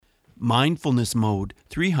Mindfulness Mode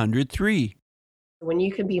 303. When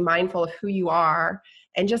you can be mindful of who you are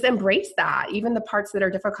and just embrace that, even the parts that are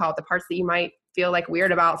difficult, the parts that you might feel like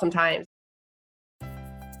weird about sometimes.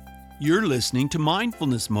 You're listening to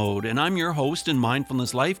Mindfulness Mode, and I'm your host and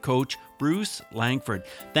mindfulness life coach, Bruce Langford.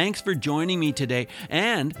 Thanks for joining me today,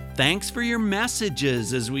 and thanks for your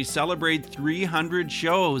messages as we celebrate 300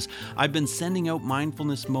 shows. I've been sending out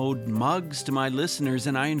Mindfulness Mode mugs to my listeners,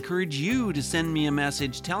 and I encourage you to send me a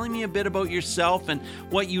message telling me a bit about yourself and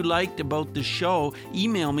what you liked about the show.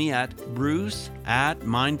 Email me at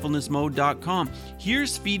bruce@mindfulnessmode.com.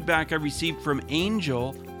 Here's feedback I received from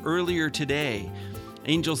Angel earlier today.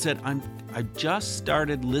 Angel said, I've just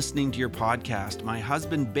started listening to your podcast. My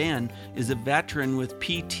husband, Ben, is a veteran with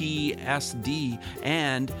PTSD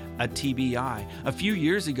and a TBI. A few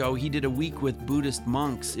years ago, he did a week with Buddhist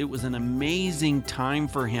monks. It was an amazing time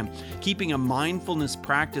for him. Keeping a mindfulness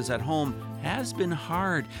practice at home has been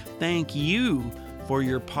hard. Thank you for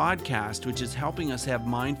your podcast, which is helping us have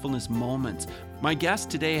mindfulness moments. My guest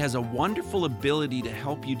today has a wonderful ability to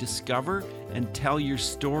help you discover and tell your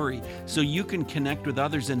story so you can connect with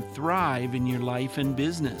others and thrive in your life and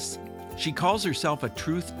business. She calls herself a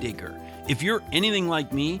truth digger. If you're anything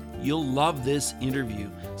like me, you'll love this interview.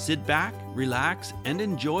 Sit back, relax, and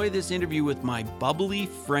enjoy this interview with my bubbly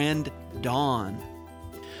friend, Dawn.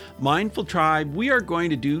 Mindful Tribe, we are going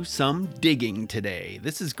to do some digging today.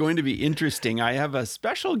 This is going to be interesting. I have a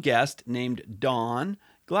special guest named Dawn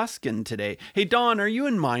Gluskin today. Hey, Dawn, are you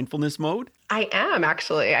in mindfulness mode? I am,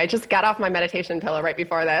 actually. I just got off my meditation pillow right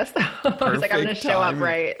before this. I was like, I'm going to show up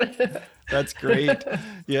right. That's great.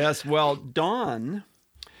 Yes. Well, Dawn,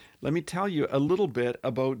 let me tell you a little bit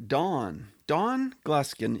about Dawn. Dawn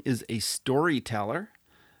Gluskin is a storyteller,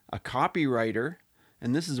 a copywriter,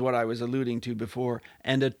 and this is what I was alluding to before,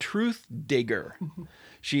 and a truth digger.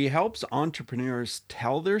 She helps entrepreneurs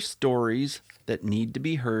tell their stories that need to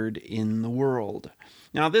be heard in the world.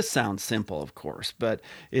 Now, this sounds simple, of course, but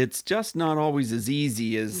it's just not always as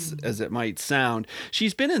easy as it might sound.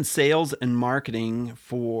 She's been in sales and marketing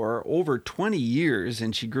for over 20 years,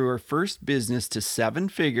 and she grew her first business to 7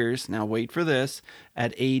 figures, now wait for this,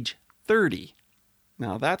 at age 30.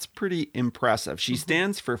 Now, that's pretty impressive. She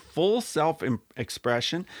stands for full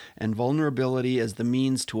self-expression and vulnerability as the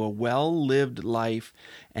means to a well-lived life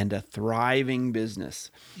and a thriving business.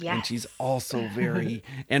 Yes. And she's also very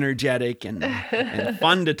energetic and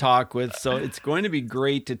fun to talk with. So it's going to be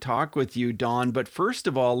great to talk with you, Dawn. But first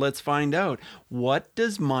of all, let's find out, what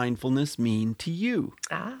does mindfulness mean to you?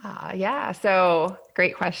 Yeah. So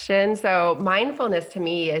great question. So mindfulness to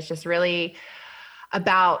me is just really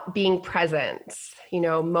about being present,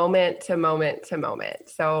 moment to moment to moment.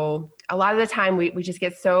 So a lot of the time we just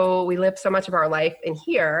we live so much of our life in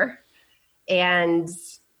here. And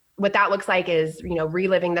what that looks like is,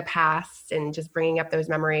 reliving the past and just bringing up those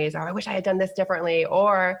memories. Oh, I wish I had done this differently.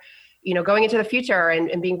 Or, going into the future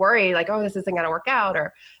and being worried like, oh, this isn't going to work out.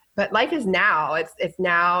 But life is now. It's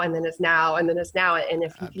now, and then it's now, and then it's now. And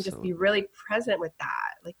if you can just be really present with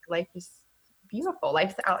that, like life is beautiful.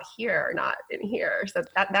 Life's out here, not in here. So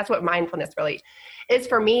that's what mindfulness really is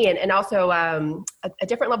for me. And also a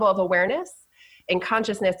different level of awareness and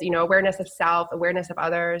consciousness, awareness of self, awareness of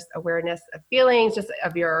others, awareness of feelings, just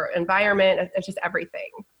of your environment, of just everything.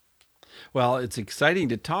 Well, it's exciting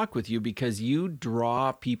to talk with you because you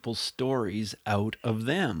draw people's stories out of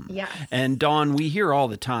them. Yes. And Dawn, we hear all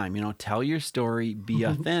the time, tell your story, be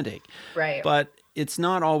authentic. Right. But it's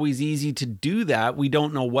not always easy to do that. We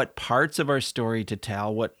don't know what parts of our story to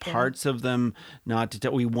tell, what parts of them not to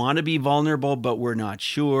tell. We want to be vulnerable, but we're not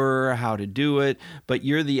sure how to do it. But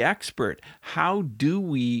you're the expert. How do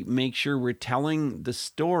we make sure we're telling the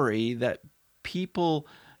story that people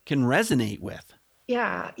can resonate with?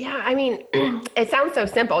 Yeah. I mean, it sounds so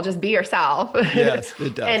simple. Just be yourself. Yes,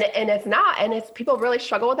 it does. and it's not. And it's people really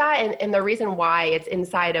struggle with that. And the reason why it's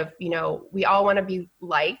inside of, we all want to be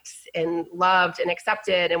liked and loved and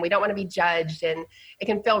accepted, and we don't want to be judged. And it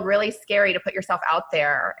can feel really scary to put yourself out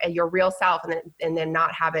there and your real self and then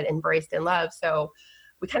not have it embraced and loved. So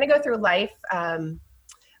we kind of go through life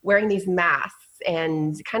wearing these masks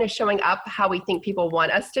and kind of showing up how we think people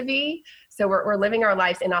want us to be. So we're living our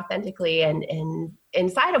lives inauthentically and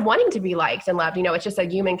inside of wanting to be liked and loved. It's just a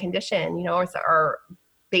human condition, it's our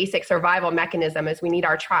basic survival mechanism is we need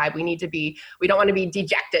our tribe. We don't want to be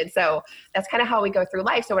dejected. So that's kind of how we go through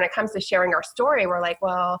life. So when it comes to sharing our story, we're like,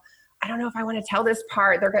 well, I don't know if I want to tell this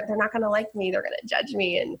part. They're not going to like me. They're going to judge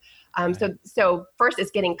me. And so first it's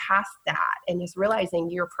getting past that and just realizing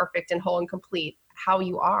you're perfect and whole and complete how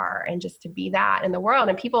you are and just to be that in the world.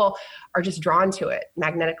 And people are just drawn to it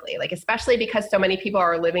magnetically, like, especially because so many people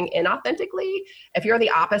are living inauthentically. If you're the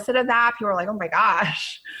opposite of that, people are like, oh my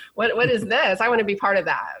gosh, what is this? I want to be part of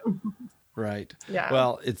that. Right. Yeah.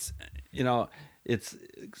 Well, it's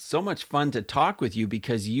so much fun to talk with you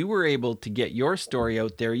because you were able to get your story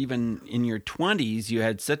out there. Even in your 20s, you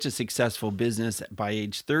had such a successful business by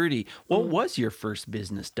age 30. What was your first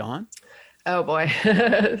business, Dawn? Oh boy.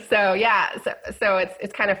 So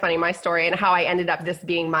it's kind of funny, my story and how I ended up this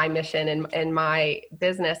being my mission and my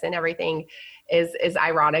business and everything is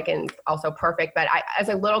ironic and also perfect. But as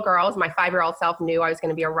a little girl, as my 5-year-old self knew I was going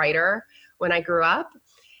to be a writer when I grew up.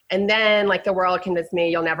 And then like the world convinced me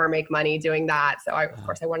you'll never make money doing that. So of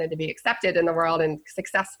course I wanted to be accepted in the world and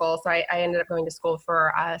successful. So I ended up going to school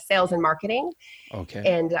for sales and marketing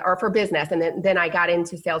or for business. And then I got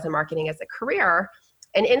into sales and marketing as a career.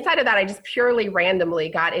 And inside of that, I just purely randomly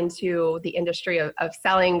got into the industry of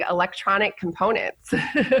selling electronic components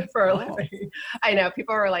for a living. I know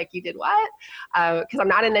people were like, you did what? Because I'm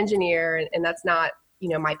not an engineer and that's not,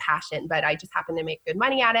 my passion, but I just happen to make good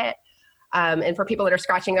money at it. And for people that are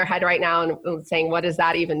scratching their head right now and saying, what does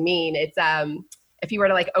that even mean? It's if you were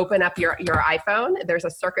to like open up your iPhone, there's a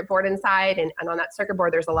circuit board inside, and on that circuit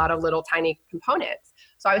board, there's a lot of little tiny components.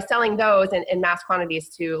 So I was selling those in mass quantities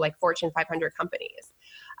to like Fortune 500 companies.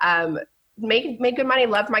 Made good money,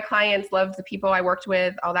 loved my clients, loved the people I worked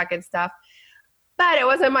with, all that good stuff. But it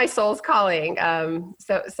wasn't my soul's calling.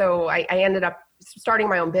 So I ended up starting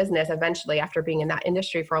my own business eventually after being in that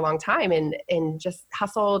industry for a long time and just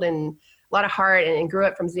hustled and a lot of heart and grew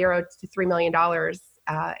it from $0 to $3 million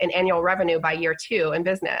in annual revenue by year 2 in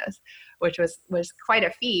business, which was quite a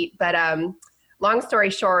feat. But long story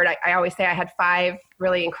short, I always say I had 5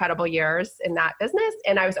 really incredible years in that business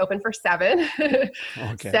and I was open for 7.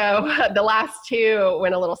 Okay. So the last 2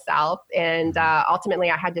 went a little south and ultimately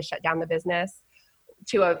I had to shut down the business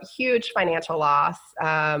to a huge financial loss.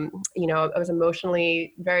 It was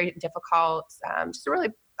emotionally very difficult, just a really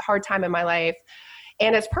hard time in my life.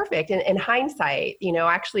 And it's perfect. In hindsight, I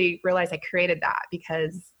actually realized I created that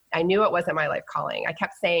because I knew it wasn't my life calling. I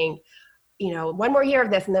kept saying, 1 more year of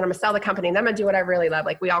this and then I'm gonna sell the company and then I'm gonna do what I really love.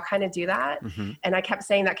 Like we all kind of do that. Mm-hmm. And I kept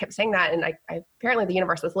saying that. And I apparently the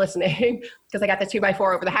universe was listening because I got the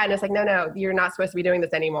 2x4 over the head and it's like, no, you're not supposed to be doing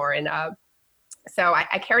this anymore. And so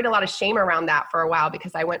I carried a lot of shame around that for a while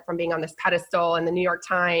because I went from being on this pedestal in the New York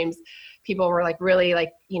Times. People were like really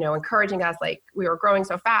like, encouraging us, like we were growing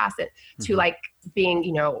so fast to like being,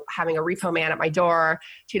 having a repo man at my door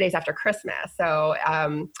 2 days after Christmas. So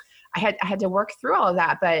I had to work through all of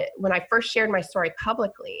that. But when I first shared my story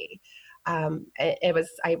publicly, I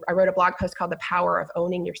wrote a blog post called The Power of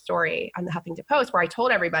Owning Your Story on the Huffington Post where I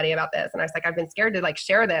told everybody about this. And I was like, I've been scared to like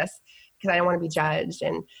share this because I don't want to be judged.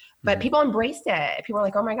 But people embraced it. People were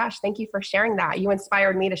like, oh my gosh, thank you for sharing that. You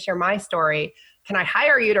inspired me to share my story. Can I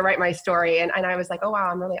hire you to write my story? And I was like, oh,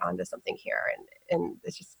 wow, I'm really onto something here. And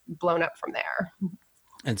it's just blown up from there.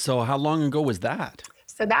 And so how long ago was that?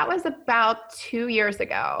 So that was about 2 years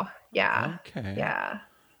ago. Yeah. Okay. Yeah.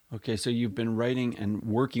 Okay. So you've been writing and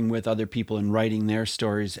working with other people and writing their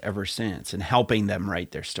stories ever since and helping them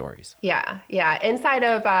write their stories. Yeah. Yeah. Inside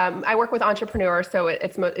of, I work with entrepreneurs. So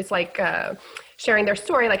it's like sharing their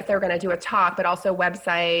story, like if they're going to do a talk, but also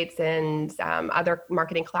websites and other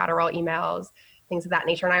marketing collateral, emails, things of that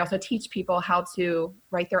nature. And I also teach people how to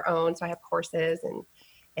write their own. So I have courses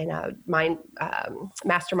and a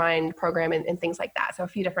mastermind program and things like that. So a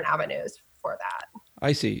few different avenues for that.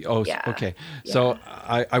 I see. Oh, yeah. Okay. Yeah. So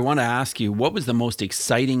I want to ask you, what was the most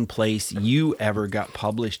exciting place you ever got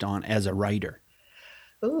published on as a writer?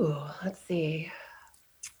 Ooh, let's see.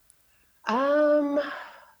 Well,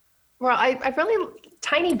 I really,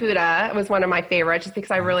 Tiny Buddha was one of my favorites just because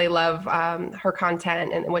I really love her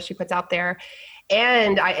content and what she puts out there.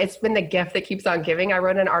 And it's been the gift that keeps on giving. I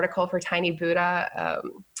wrote an article for Tiny Buddha,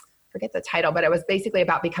 forget the title, but it was basically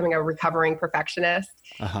about becoming a recovering perfectionist.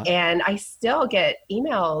 Uh-huh. And I still get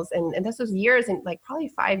emails, and this was years, and like probably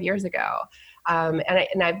 5 years ago. And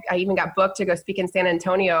I even got booked to go speak in San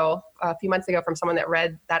Antonio a few months ago from someone that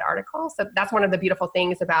read that article. So that's one of the beautiful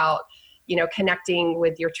things about, connecting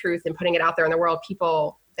with your truth and putting it out there in the world.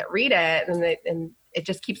 People that read it and it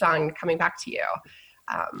just keeps on coming back to you.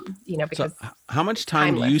 Because so how much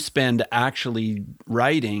time do you spend actually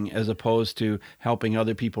writing as opposed to helping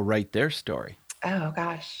other people write their story? Oh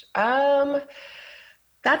gosh.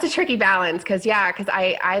 That's a tricky balance because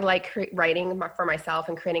I like writing for myself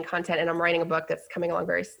and creating content, and I'm writing a book that's coming along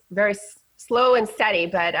very, very slow and steady,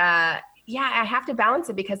 but I have to balance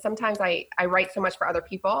it because sometimes I write so much for other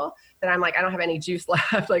people that I'm like, I don't have any juice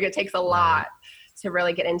left. Like it takes a lot to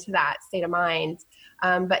really get into that state of mind.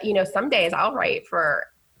 But, some days I'll write for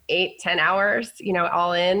 8-10 hours,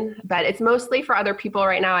 all in, but it's mostly for other people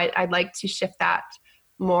right now. I'd like to shift that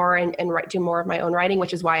more and do more of my own writing,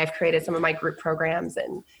 which is why I've created some of my group programs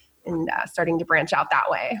and starting to branch out that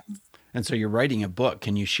way. And so you're writing a book.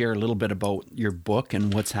 Can you share a little bit about your book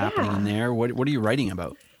and what's happening in there? What are you writing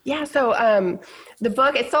about? Yeah. So the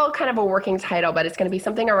book, it's still kind of a working title, but it's going to be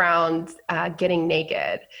something around getting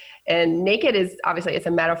naked. And naked is obviously, it's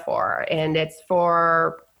a metaphor, and it's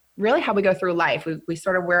for really how we go through life. We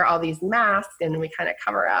sort of wear all these masks and we kind of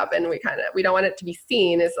cover up, and we don't want it to be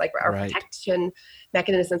seen. It's like our protection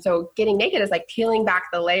mechanism. So getting naked is like peeling back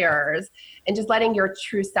the layers and just letting your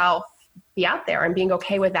true self be out there and being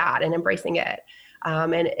okay with that and embracing it.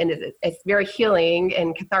 And it's very healing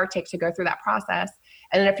and cathartic to go through that process.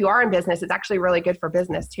 And then if you are in business, it's actually really good for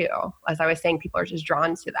business too. As I was saying, people are just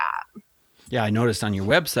drawn to that. Yeah, I noticed on your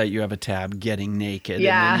website you have a tab, Getting Naked.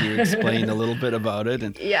 Yeah. And then you explained a little bit about it.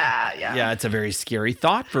 And yeah, it's a very scary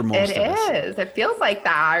thought for most of us. It is. It feels like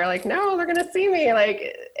that. You're like, no, they're going to see me.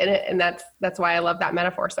 And that's why I love that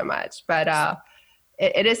metaphor so much. But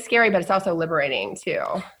it is scary, but it's also liberating too,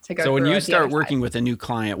 to go. So when you start working with a new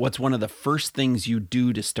client, what's one of the first things you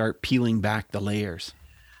do to start peeling back the layers?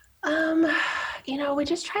 We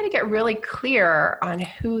just try to get really clear on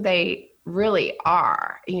who they really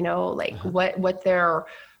are, what they're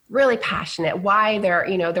really passionate, why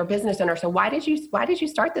they're business owners. So why did you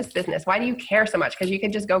start this business? Why do you care so much? Because you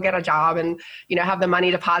could just go get a job and, have the money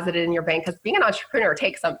deposited in your bank. Because being an entrepreneur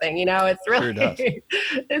takes something, it's really, sure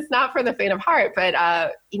it's not for the faint of heart, but,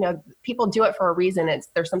 people do it for a reason.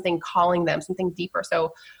 There's something calling them, something deeper.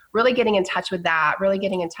 So really getting in touch with that, really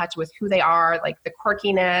getting in touch with who they are, like the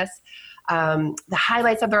quirkiness, the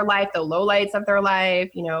highlights of their life, the lowlights of their life,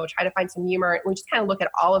 try to find some humor. We just kind of look at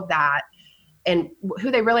all of that and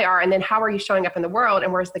who they really are. And then how are you showing up in the world,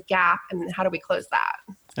 and where's the gap, and how do we close that?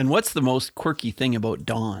 And what's the most quirky thing about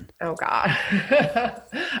Dawn? Oh God.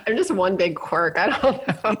 I'm just one big quirk. I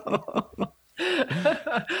don't know.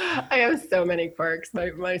 I have so many quirks.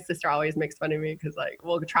 My sister always makes fun of me because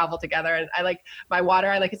we'll travel together, and I like my water.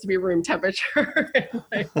 I like it to be room temperature.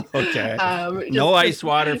 Okay. No ice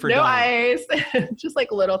water for no Dawn. Ice. Just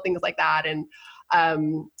little things like that. And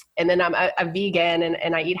then I'm a vegan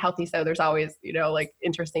and I eat healthy. So there's always,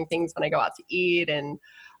 interesting things when I go out to eat. And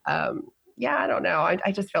I don't know.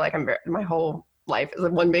 I just feel like my whole life is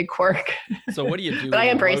one big quirk. So what do you do? But I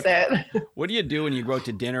embrace it. What do you do when you go out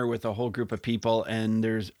to dinner with a whole group of people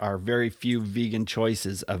and are very few vegan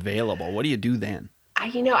choices available? What do you do then?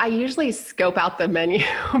 I usually scope out the menu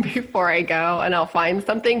before I go, and I'll find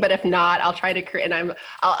something. But if not, I'll try to create. And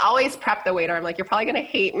I'll always prep the waiter. I'm like, you're probably going to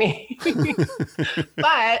hate me,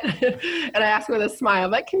 but and I ask with a smile.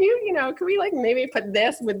 But can we maybe put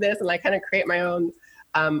this with this, and kind of create my own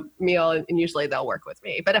meal, and usually they'll work with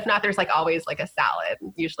me. But if not, there's always a salad.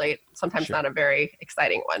 Usually, sometimes Sure. not a very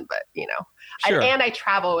exciting one, but Sure. and I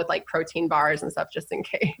travel with protein bars and stuff just in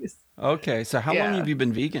case. Okay, so how long have you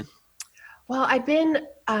been vegan? Well, I've been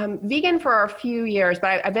vegan for a few years,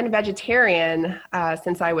 but I've been a vegetarian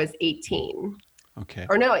since I was 18. Okay.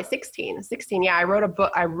 Or no, 16. 16. Yeah, I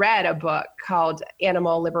read a book called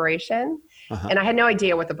Animal Liberation. Uh-huh. And I had no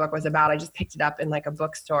idea what the book was about. I just picked it up in a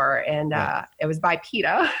bookstore, and it was by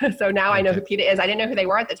PETA. So now I know who PETA is. I didn't know who they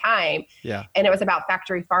were at the time. Yeah. And it was about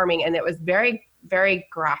factory farming, and it was very, very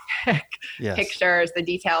graphic pictures, the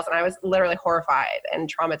details. And I was literally horrified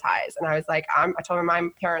and traumatized. And I was like, I told my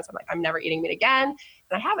parents, I'm never eating meat again. And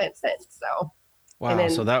I haven't since. So. Wow.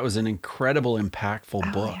 So that was an incredible,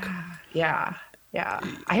 impactful book. Yeah.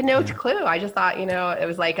 I had no clue. I just thought, it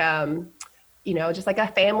was just like a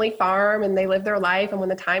family farm, and they live their life. And when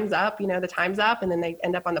the time's up, the time's up, and then they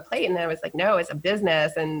end up on the plate. And then I was like, no, it's a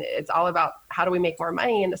business, and it's all about how do we make more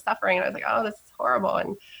money and the suffering. And I was like, oh, this is horrible.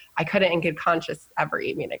 And I couldn't in good conscience ever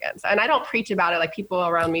eat meat again. So, and I don't preach about it like people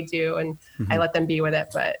around me do, and I let them be with it.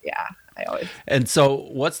 But yeah, I always. And so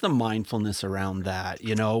what's the mindfulness around that?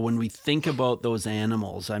 When we think about those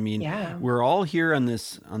animals, we're all here on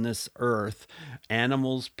this earth,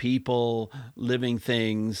 animals, people, living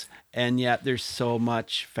things, and yet there's so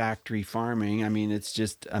much factory farming. It's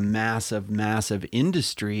just a massive, massive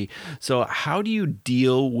industry. So how do you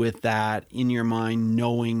deal with that in your mind,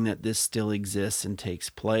 knowing that this still exists and takes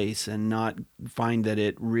place, and not find that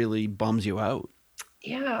it really bums you out?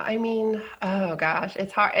 Yeah, oh gosh,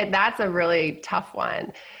 it's hard. That's a really tough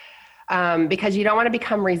one. Because you don't want to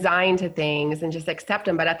become resigned to things and just accept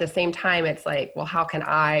them. But at the same time, it's like, well, how can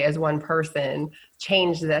I, as one person,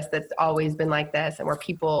 change this that's always been like this, and where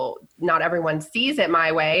people, not everyone sees it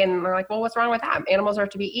my way, and they're like, well, what's wrong with that? Animals are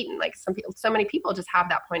to be eaten. Like so many people just have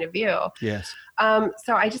that point of view. Yes.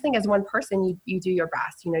 So I just think as one person, you do your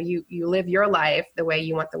best. You live your life the way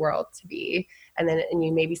you want the world to be, and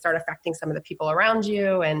you maybe start affecting some of the people around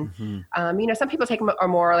you. And some people take a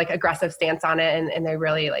more like aggressive stance on it, and they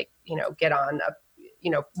really like get on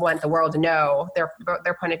want the world to know their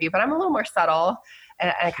point of view. But I'm a little more subtle.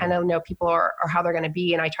 And I kind of know people or how they're going to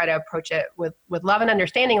be. And I try to approach it with love and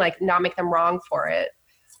understanding, like not make them wrong for it,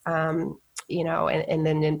 and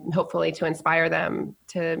then hopefully to inspire them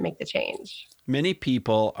to make the change. Many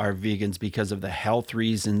people are vegans because of the health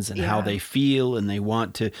reasons and how they feel, and they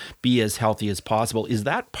want to be as healthy as possible. Is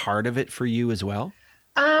that part of it for you as well?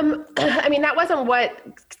 I mean, that wasn't what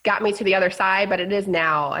got me to the other side, but it is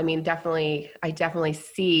now. I mean, I definitely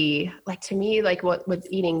see, like, to me, like with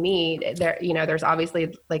eating meat there, there's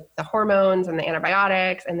obviously like the hormones and the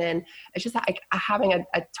antibiotics, and then it's just like having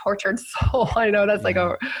a tortured soul. I know that's like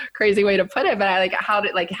a crazy way to put it, but I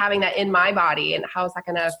like having that in my body, and how is that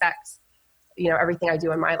going to affect, everything I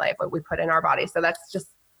do in my life, what we put in our body. So that's just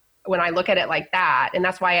when I look at it like that. And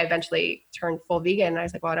that's why I eventually turned full vegan. And I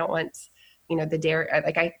was like, well, I don't want, the dairy,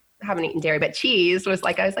 like I haven't eaten dairy, but cheese was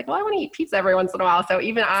like, I was like, well, I want to eat pizza every once in a while. So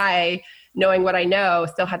even I, knowing what I know,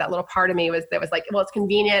 still had that little part of me that was like, well, it's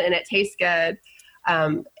convenient and it tastes good.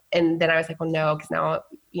 And then I was like, well, no, because now,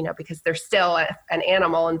 because there's still an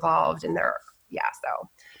animal involved in there. Yeah.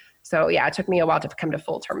 So it took me a while to come to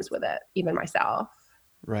full terms with it, even myself.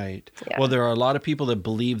 Right. Yeah. Well, there are a lot of people that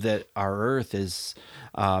believe that our Earth is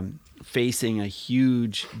facing a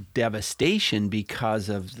huge devastation because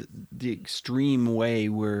of the extreme way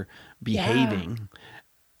we're behaving.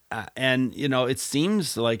 And, it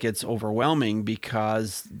seems like it's overwhelming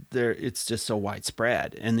because it's just so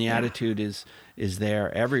widespread. And the attitude is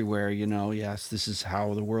there everywhere, yes, this is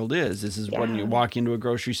how the world is. This is when you walk into a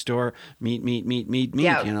grocery store, meat,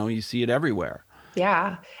 you see it everywhere.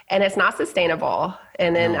 Yeah. And it's not sustainable.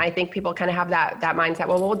 And then I think people kind of have that mindset,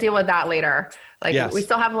 well, we'll deal with that later. Like we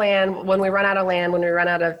still have land. When we run out of land, when we run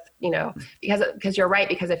out of, because you're right,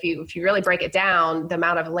 because if you really break it down, the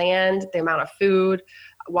amount of land, the amount of food,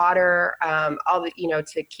 water, all the,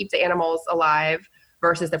 to keep the animals alive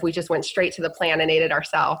versus if we just went straight to the plant and ate it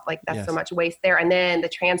ourselves, like that's so much waste there. And then the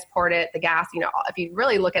transport it, the gas, if you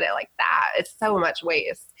really look at it like that, it's so much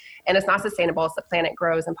waste and it's not sustainable. As the planet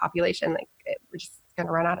grows in population, we're just going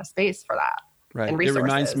to run out of space for that. Right. And it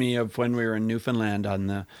reminds me of when we were in Newfoundland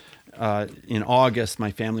in August. My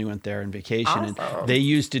family went there on vacation, and they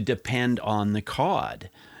used to depend on the cod.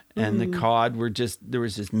 And the cod there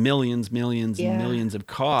was just millions and millions of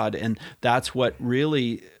cod. And that's what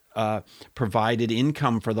really provided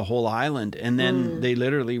income for the whole island. And then they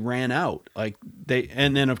literally ran out.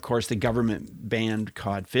 And then of course the government banned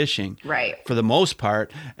cod fishing for the most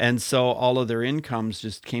part. And so all of their incomes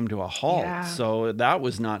just came to a halt. Yeah. So that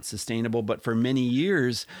was not sustainable. But for many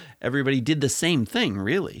years, everybody did the same thing,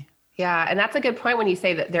 really. Yeah. And that's a good point when you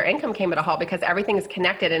say that their income came at a halt, because everything is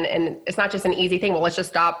connected and it's not just an easy thing. Well, let's just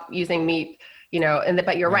stop using meat,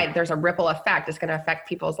 but you're right. There's a ripple effect. It's going to affect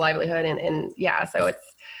people's livelihood. So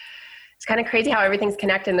it's kind of crazy how everything's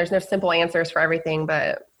connected and there's no simple answers for everything,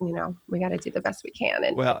 but we got to do the best we can.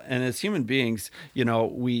 And as human beings,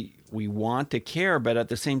 we want to care, but at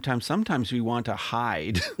the same time, sometimes we want to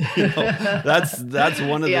hide. That's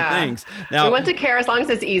one of the things. Now, we want to care as long as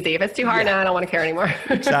it's easy. If it's too hard, I don't want to care anymore.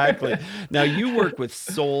 Exactly. Now you work with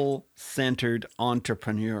soul-centered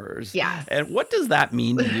entrepreneurs. Yes. And what does that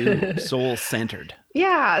mean to you, soul-centered?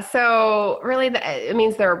 Yeah. So really it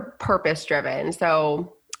means they're purpose-driven.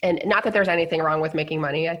 So, and not that there's anything wrong with making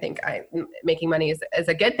money. I think making money is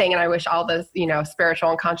a good thing. And I wish all those, spiritual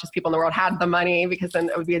and conscious people in the world had the money, because then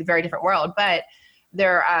it would be a very different world. But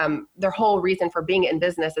their whole reason for being in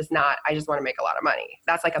business is not, I just want to make a lot of money.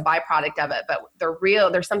 That's like a byproduct of it. But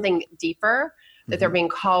there's something deeper that they're being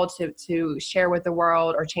called to share with the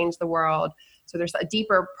world or change the world. So there's a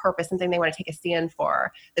deeper purpose, something they want to take a stand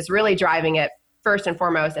for, that's really driving it first and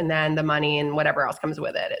foremost. And then the money and whatever else comes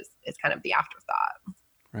with it is kind of the afterthought.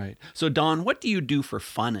 Right. So, Dawn, what do you do for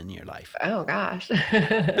fun in your life? Oh, gosh.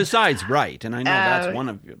 Besides write, and I know that's one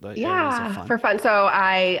of the areas of fun. For fun. So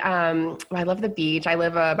I love the beach. I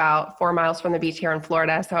live about 4 miles from the beach here in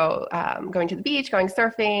Florida. So going to the beach, going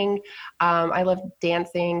surfing. I love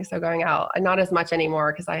dancing. So going out, not as much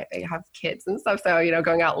anymore because I have kids and stuff. So,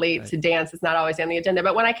 going out late to dance is not always on the agenda.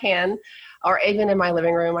 But when I can, or even in my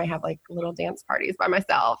living room, I have like little dance parties by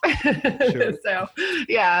myself. Sure. So,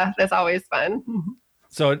 that's always fun.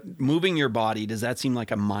 So moving your body, does that seem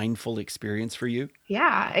like a mindful experience for you?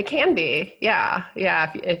 Yeah, it can be. Yeah.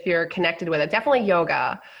 Yeah. If you're connected with it, definitely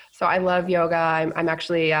yoga. So I love yoga. I'm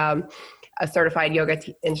actually a certified yoga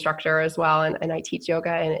instructor as well. And I teach yoga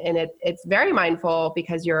and it's very mindful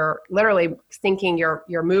because you're literally syncing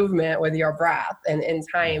your movement with your breath and in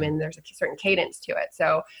time. And there's a certain cadence to it.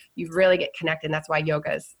 So you really get connected. And that's why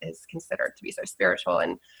yoga is considered to be so spiritual.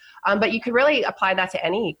 And but you could really apply that to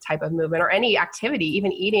any type of movement or any activity.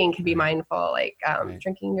 Even eating can be mindful, like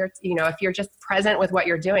drinking if you're just present with what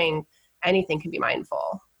you're doing, anything can be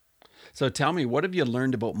mindful. So tell me, what have you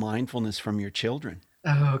learned about mindfulness from your children?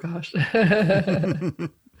 Oh gosh.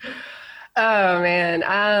 Oh man.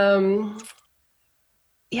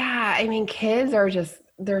 Yeah, I mean, kids are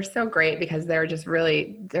they're so great because they're just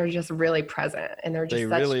really present, and they're just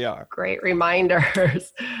really are great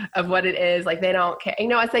reminders of what it is. Like they don't care,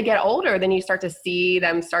 as they get older, then you start to see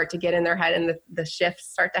them start to get in their head and the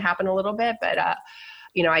shifts start to happen a little bit. But,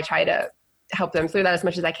 I try to help them through that as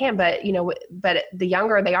much as I can. But, but the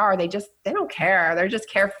younger they are, they don't care. They're just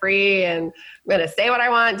carefree and I'm going to say what I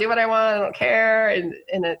want, do what I want. I don't care. And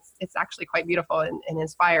it's actually quite beautiful and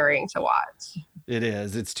inspiring to watch. It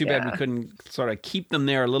is. It's too bad we couldn't sort of keep them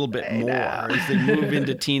there a little bit more as they move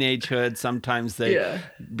into teenagehood. Sometimes they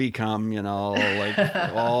become, like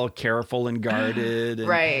all careful and guarded. And,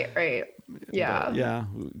 right. Yeah. Yeah.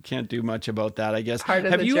 Can't do much about that, I guess. Part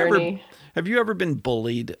of the journey. Have you ever been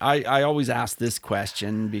bullied? I always ask this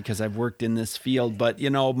question because I've worked in this field, but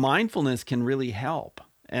mindfulness can really help.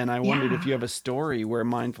 And I wondered if you have a story where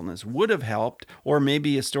mindfulness would have helped, or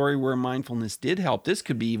maybe a story where mindfulness did help. This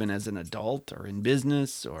could be even as an adult or in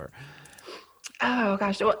business or. Oh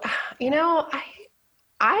gosh. Well,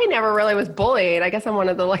 I never really was bullied. I guess I'm one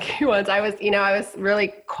of the lucky ones. I was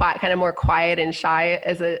really quiet, kind of more quiet and shy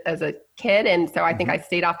as a kid. And so I think I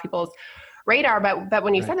stayed off people's radar. But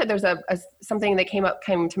when you said that, there's something that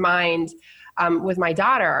came to mind. With my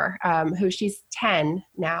daughter, who she's 10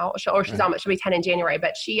 now, she'll be 10 in January,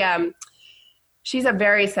 but she's a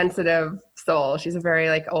very sensitive soul. She's a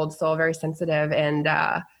very old soul, very sensitive. And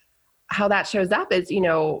how that shows up is,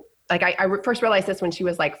 I first realized this when she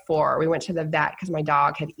was 4. We went to the vet because my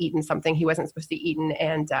dog had eaten something he wasn't supposed to eat.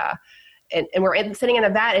 And we're sitting in the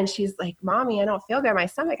vet and she's like, "Mommy, I don't feel good in my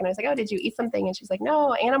stomach." And I was like, "Oh, did you eat something?" And she's like,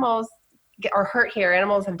 "No, animals are hurt here.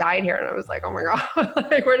 Animals have died here." And I was like, "Oh my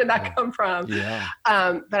God, where did that come from?" Yeah.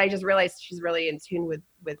 But I just realized she's really in tune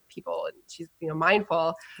with people, and she's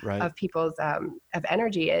mindful of people's of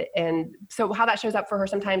energy. And so how that shows up for her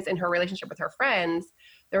sometimes in her relationship with her friends.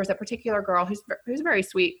 There was a particular girl who's a very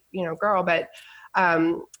sweet girl, but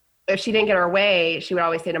if she didn't get her way, she would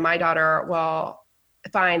always say to my daughter, "Well,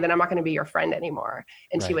 fine, then I'm not going to be your friend anymore."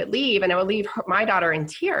 And she would leave, and I would leave my daughter in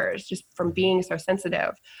tears just from being so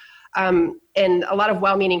sensitive. And a lot of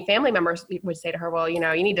well-meaning family members would say to her, "Well, you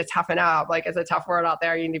need to toughen up. It's a tough world out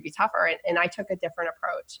there. You need to be tougher." And I took a different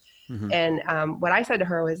approach. Mm-hmm. And what I said to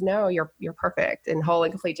her was, "No, you're perfect and whole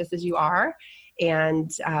and complete just as you are. And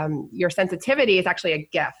your sensitivity is actually a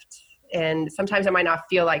gift. And sometimes it might not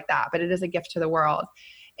feel like that, but it is a gift to the world."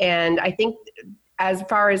 And I think as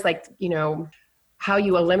far as how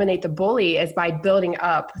you eliminate the bully is by building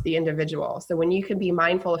up the individual. So when you can be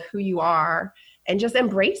mindful of who you are and just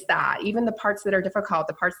embrace that, even the parts that are difficult,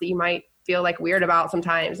 the parts that you might feel weird about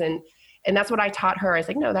sometimes. And that's what I taught her. I was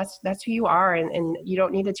like, "No, that's who you are. And you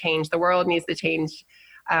don't need to change. The world needs to change."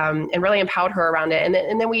 And really empowered her around it.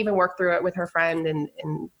 And then we even worked through it with her friend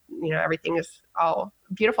and everything is all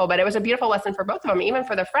beautiful, but it was a beautiful lesson for both of them. Even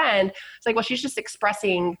for the friend, it's like, well, she's just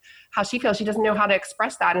expressing how she feels. She doesn't know how to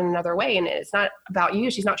express that in another way. And it's not about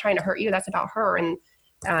you. She's not trying to hurt you. That's about her. And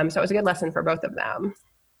so it was a good lesson for both of them.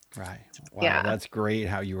 Right. Wow. Yeah. That's great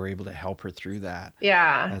how you were able to help her through that.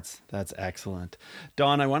 Yeah. That's excellent.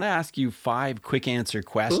 Dawn, I want to ask you 5 quick answer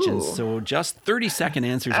questions. Ooh. So just 30-second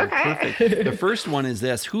answers are perfect. The first one is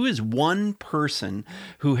this: who is one person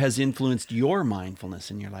who has influenced your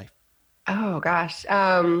mindfulness in your life? Oh gosh.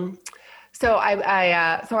 So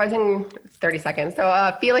I was in 30 seconds.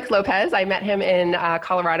 So Felix Lopez, I met him in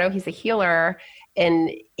Colorado. He's a healer.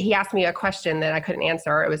 And he asked me a question that I couldn't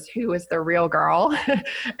answer. It was, who is the real girl?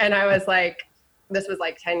 And I was like, this was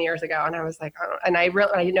 10 years ago. And I was like, oh. And I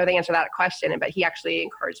didn't know the answer to that question. But he actually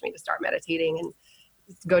encouraged me to start meditating and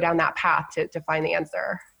go down that path to find the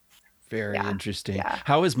answer. Very interesting. Yeah.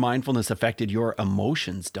 How has mindfulness affected your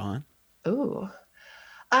emotions, Dawn? Ooh,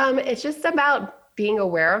 it's just about being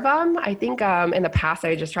aware of them. I think in the past, I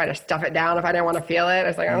would just try to stuff it down if I didn't want to feel it. I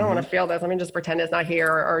was like, I don't want to feel this. Let me just pretend it's not here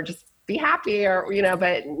or just be happy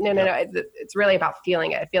but no. It's really about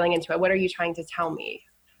feeling it, feeling into it. What are you trying to tell me?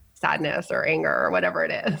 sadness or anger or whatever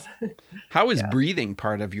it is. How is breathing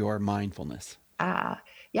part of your mindfulness? So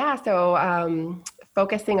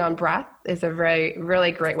focusing on breath is a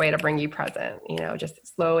really great way to bring you present.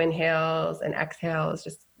 Just slow inhales and exhales,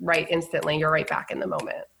 just right instantly. You're right back in the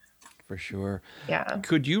moment. For sure. Yeah.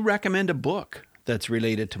 Could you recommend a book that's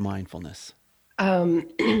related to mindfulness?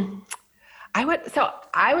 I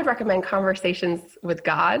would recommend Conversations with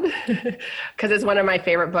God because it's one of my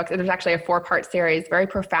favorite books. There's actually a 4-part series, very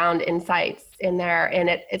profound insights in there. And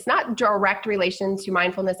it's not direct relation to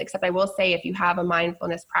mindfulness, except I will say if you have a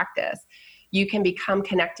mindfulness practice, you can become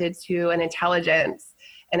connected to an intelligence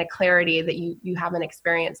and a clarity that you haven't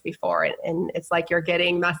experienced before. And it's like you're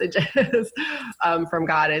getting messages from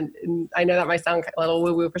God. And I know that might sound a little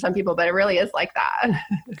woo-woo for some people, but it really is like that.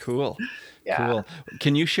 Cool. Yeah. Cool.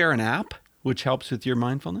 Can you share an app which helps with your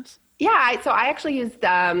mindfulness? Yeah, so I actually used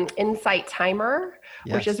Insight Timer,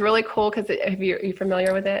 which is really cool because are you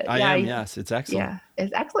familiar with it? I am, yes. It's excellent. Yeah,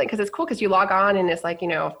 it's excellent because it's cool because you log on and it's like,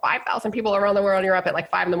 5,000 people around the world and you're up at like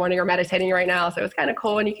 5 a.m. You're meditating right now. So it's kind of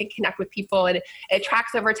cool and you can connect with people and it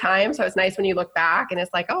tracks over time. So it's nice when you look back and it's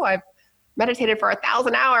like, oh, I've meditated for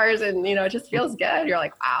 1,000 hours and, it just feels good. You're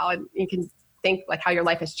like, wow. And you can think like how your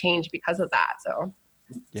life has changed because of that. So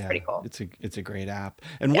it's pretty cool. It's a great app.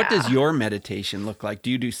 And what does your meditation look like?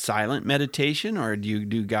 Do you do silent meditation or do you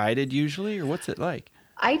do guided usually, or what's it like?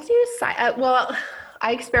 I do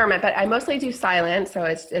I experiment, but I mostly do silent. So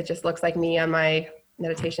it just looks like me on my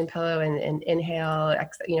meditation pillow and inhale,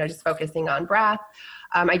 just focusing on breath.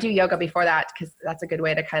 I do yoga before that because that's a good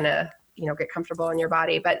way to kind of, get comfortable in your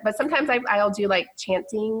body. But sometimes I'll do like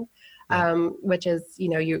chanting, which is,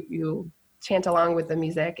 you chant along with the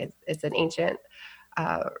music. It's an ancient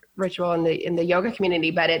ritual in the yoga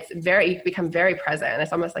community, but you become very present.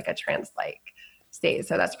 It's almost like a trance-like state.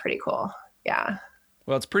 So that's pretty cool. Yeah.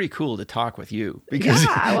 Well, it's pretty cool to talk with you because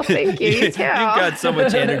well, thank you. You too. You've got so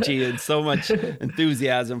much energy and so much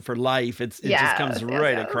enthusiasm for life. It just comes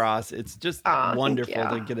right across. It's just wonderful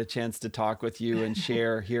to get a chance to talk with you and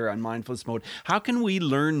share here on Mindfulness Mode. How can we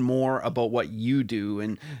learn more about what you do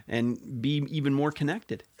and be even more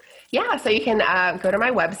connected? Yeah, so you can go to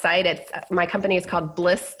my website. My company is called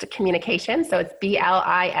Blissed Communications. So it's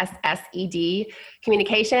BLISSED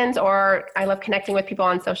Communications, or I love connecting with people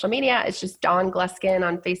on social media. It's just Dawn Gluskin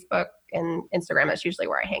on Facebook and Instagram. That's usually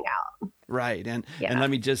where I hang out. Right. And let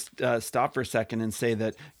me just stop for a second and say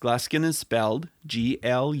that Gluskin is spelled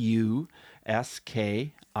Gluskin,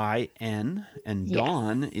 and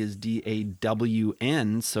Dawn is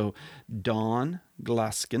DAWN. So Dawn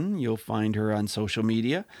Gluskin, you'll find her on social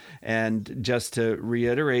media. And just to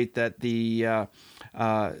reiterate that the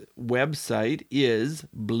website is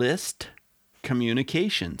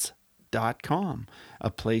blissedcommunications.com,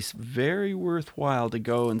 a place very worthwhile to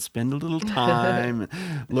go and spend a little time,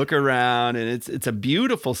 look around, and it's a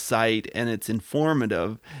beautiful site and it's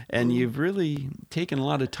informative, and you've really taken a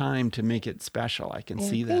lot of time to make it special. I can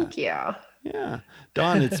see that. Thank you. Yeah.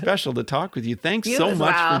 Dawn, it's special to talk with you. Thanks so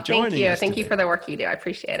much for joining us. Thank you for the work you do. I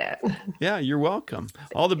appreciate it. Yeah, you're welcome.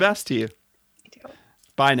 All the best to you. You too.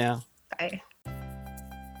 Bye now. Bye.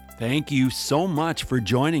 Thank you so much for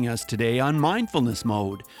joining us today on Mindfulness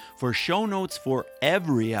Mode. For show notes for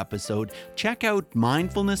every episode, check out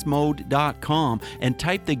mindfulnessmode.com and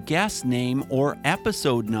type the guest name or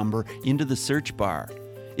episode number into the search bar.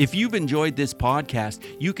 If you've enjoyed this podcast,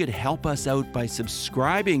 you could help us out by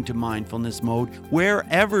subscribing to Mindfulness Mode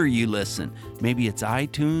wherever you listen. Maybe it's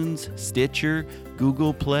iTunes, Stitcher,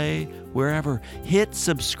 Google Play, wherever. Hit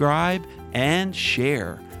subscribe and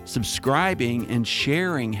share. Subscribing and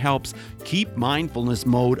sharing helps keep Mindfulness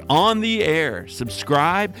Mode on the air.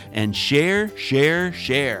 Subscribe and share.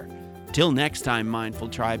 Till next time, Mindful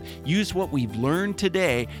Tribe, use what we've learned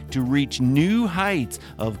today to reach new heights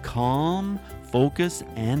of calm, focus,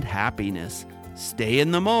 and happiness. Stay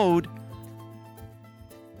in the mode.